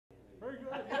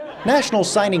National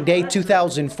Signing Day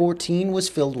 2014 was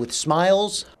filled with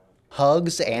smiles,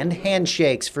 hugs, and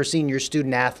handshakes for senior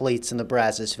student athletes in the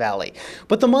Brazos Valley.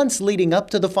 But the months leading up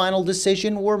to the final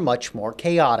decision were much more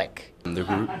chaotic. The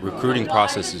recruiting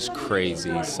process is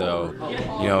crazy, so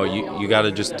you got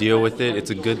to just deal with it. It's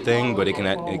a good thing, but it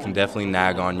can definitely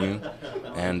nag on you.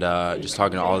 And just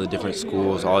talking to all the different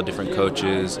schools, all the different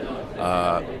coaches,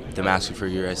 them asking for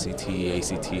your SAT,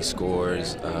 ACT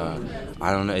scores.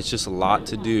 I don't know. It's just a lot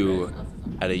to do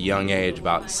at a young age,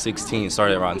 about 16.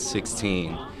 Started around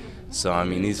 16. So I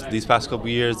mean, these past couple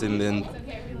years have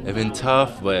been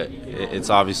tough, but it's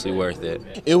obviously worth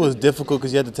it. It was difficult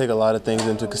because you had to take a lot of things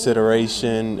into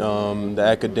consideration: the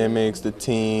academics, the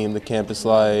team, the campus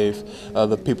life,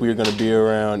 the people you're going to be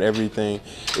around, everything.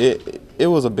 It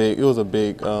was a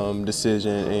big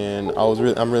decision, and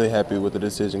I'm really happy with the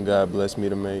decision God blessed me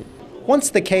to make.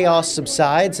 Once the chaos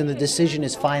subsides and the decision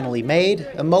is finally made,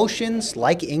 emotions,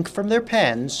 like ink from their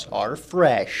pens, are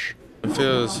fresh. It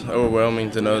feels overwhelming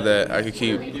to know that I could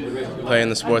keep playing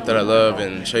the sport that I love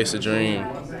and chase a dream.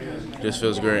 It just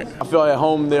feels great. I felt at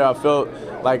home there. I felt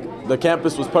like the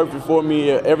campus was perfect for me.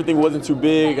 Everything wasn't too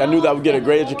big. I knew that I would get a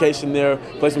great education there,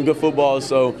 play some good football,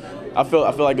 so I feel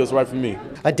like it was right for me.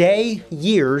 A day,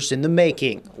 years in the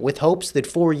making, with hopes that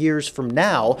 4 years from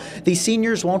now, these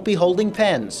seniors won't be holding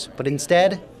pens, but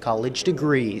instead college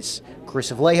degrees.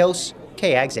 Vlahos,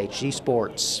 KAGS HD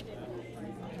Sports.